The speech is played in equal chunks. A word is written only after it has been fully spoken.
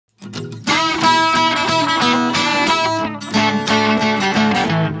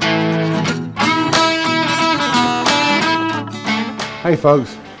Hey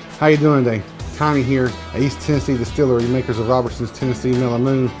folks, how you doing today? Tommy here at East Tennessee Distillery, makers of Robertson's Tennessee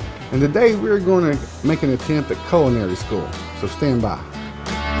Mellomoon, and today we're going to make an attempt at culinary school, so stand by.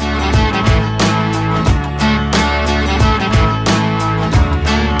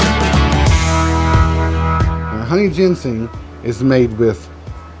 Now, honey ginseng is made with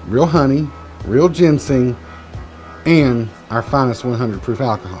real honey, real ginseng, and our finest 100 proof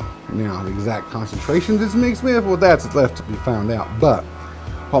alcohol. Now, the exact concentration this mixed with, well, that's left to be found out. But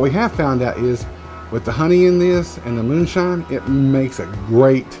what we have found out is with the honey in this and the moonshine, it makes a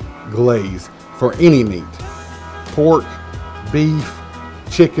great glaze for any meat. Pork, beef,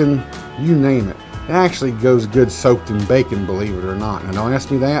 chicken, you name it. It actually goes good soaked in bacon, believe it or not. Now, don't ask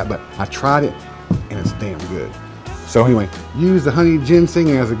me that, but I tried it and it's damn good. So anyway, use the honey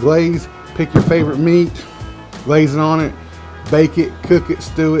ginseng as a glaze. Pick your favorite meat, glaze it on it, bake it, cook it,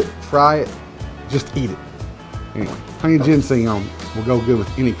 stew it, fry it, just eat it. Anyway, honey ginseng will go good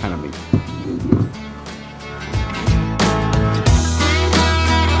with any kind of meat.